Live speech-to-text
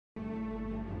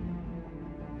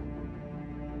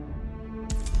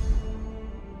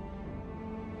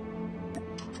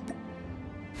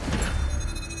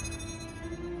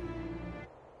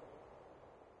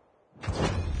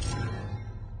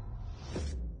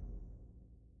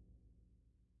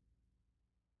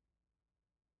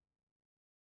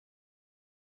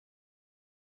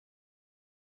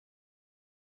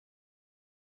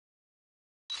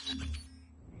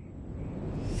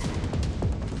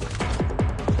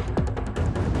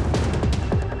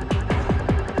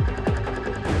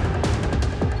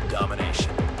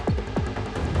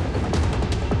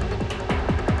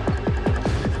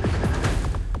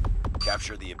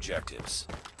objectives.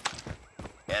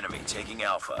 Enemy taking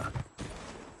Alpha.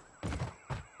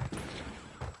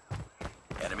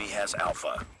 Enemy has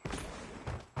Alpha.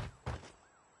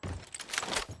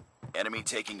 Enemy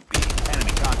taking B.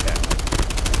 Enemy contact.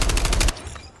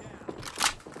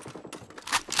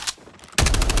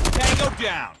 Tango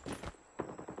down.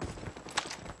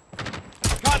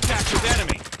 Contact with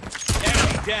enemy.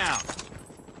 Enemy down.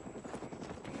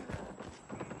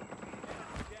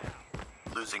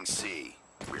 Losing C.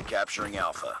 We're capturing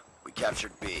Alpha. We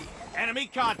captured B. Enemy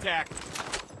contact.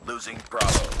 Losing Bravo.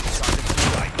 Target to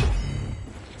the right.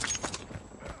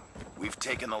 We've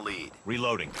taken the lead.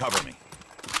 Reloading. Cover me.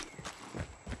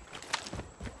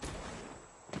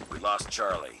 We lost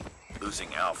Charlie.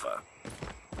 Losing Alpha.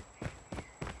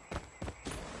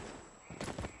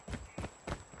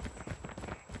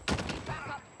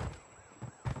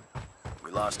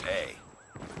 We lost A.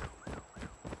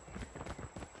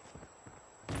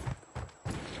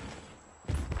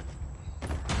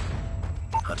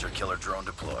 Hunter-killer drone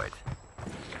deployed.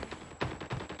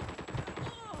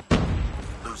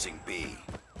 Losing B.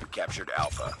 We captured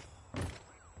Alpha.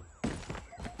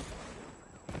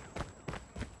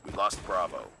 We lost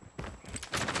Bravo.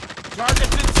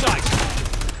 Targets in sight.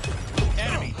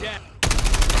 Enemy down.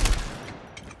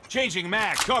 Changing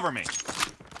mag. Cover me.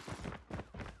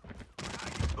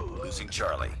 Losing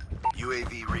Charlie.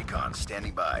 UAV recon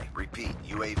standing by. Repeat,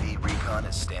 UAV recon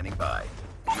is standing by.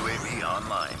 UAV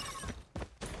online.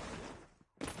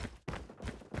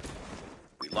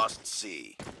 We lost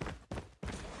C.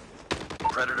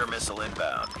 Predator missile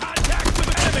inbound. Contact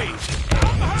with enemy.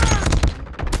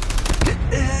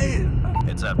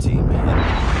 Heads up, team.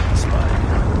 Enemy spotted.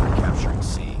 We're capturing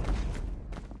C.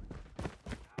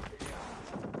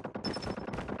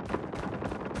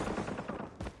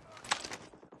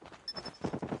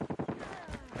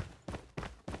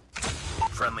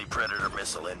 Friendly Predator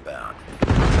missile inbound.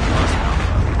 Lost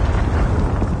Alpha.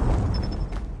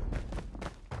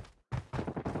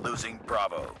 Losing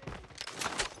Bravo.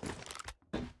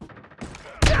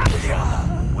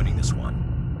 Winning this one.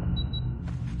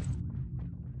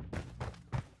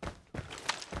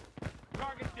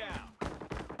 Target down.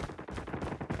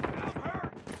 I'm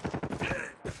hurt.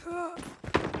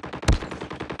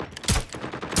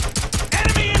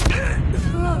 Enemy in.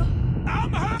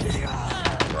 I'm hurt.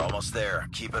 We're almost there.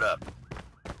 Keep it up.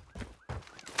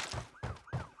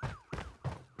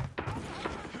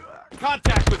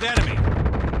 Contact with enemy.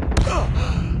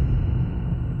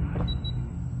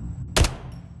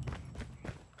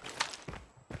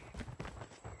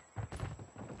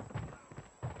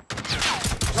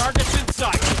 Targets in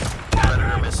sight.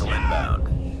 Predator missile inbound.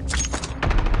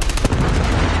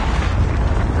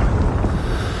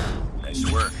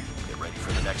 Nice work. Get ready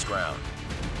for the next round.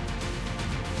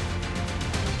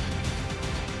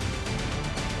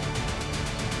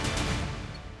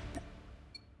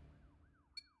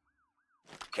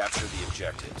 Capture the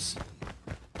objectives.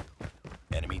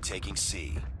 Enemy taking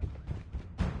C.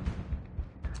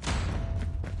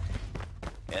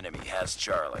 Enemy has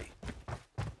Charlie.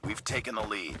 We've taken the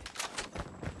lead.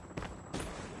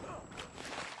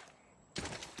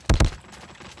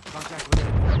 Contact with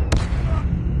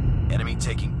enemy. Enemy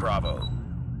taking Bravo.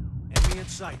 Enemy in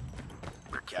sight.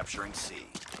 We're capturing C.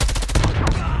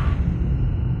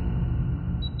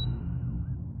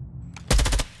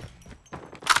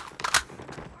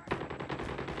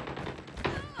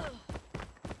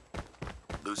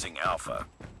 Losing Alpha.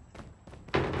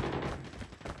 Enemy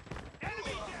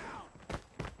down.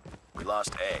 We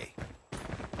lost A.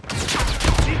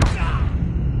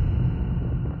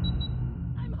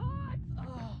 I'm hot!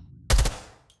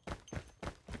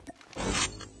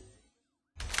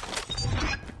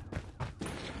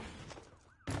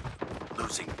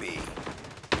 Losing B.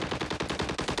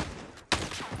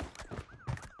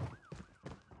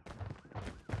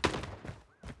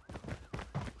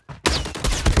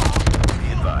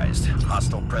 Be advised.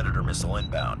 Hostile Predator missile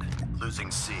inbound.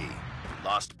 Losing C.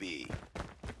 Lost B.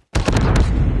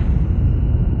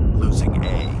 Losing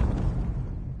A.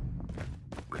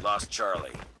 We lost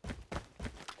Charlie.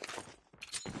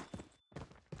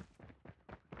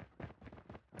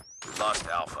 We lost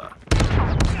Alpha.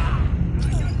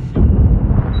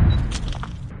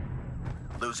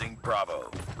 Losing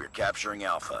Bravo. We're capturing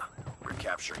Alpha. We're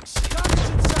capturing C.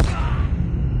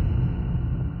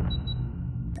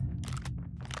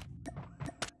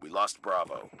 We lost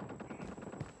Bravo.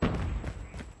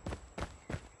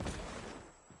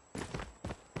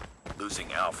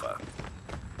 Losing Alpha.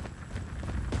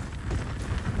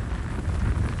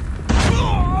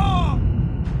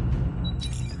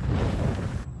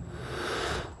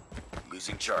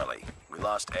 Losing Charlie. We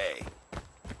lost A.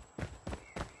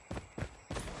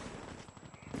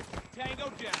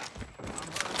 Tango down.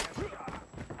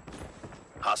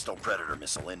 Hostile Predator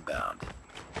missile inbound.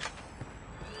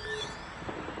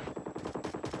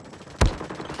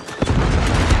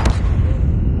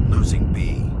 Losing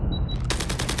B.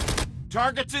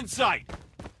 Target's in sight.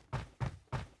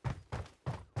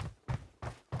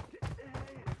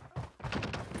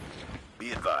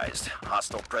 Be advised,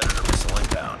 hostile Predator missile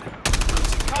inbound.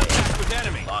 Losing Contact A. with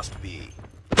enemy. Lost B.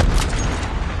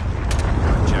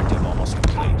 Objective almost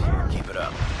complete. Keep it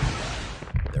up.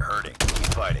 They're hurting.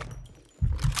 Keep fighting.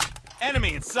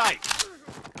 Enemy in sight.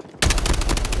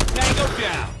 Tango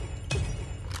down.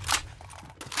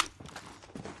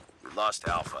 We lost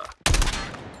Alpha.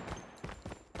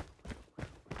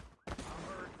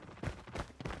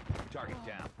 Target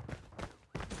down.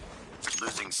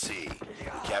 Losing C. We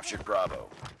captured Bravo.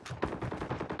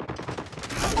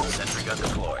 Sentry gun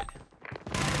deployed.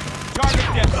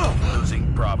 Target down.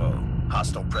 Losing Bravo.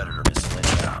 Hostile Predator missile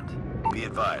inbound. Be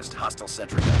advised, hostile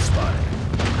sentry gun spotted.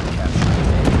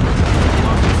 Captured.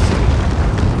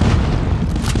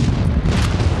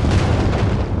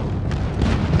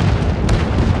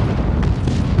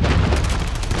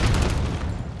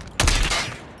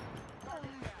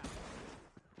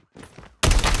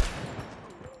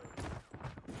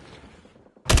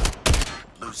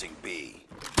 Losing B.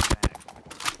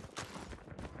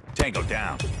 Tango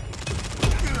down.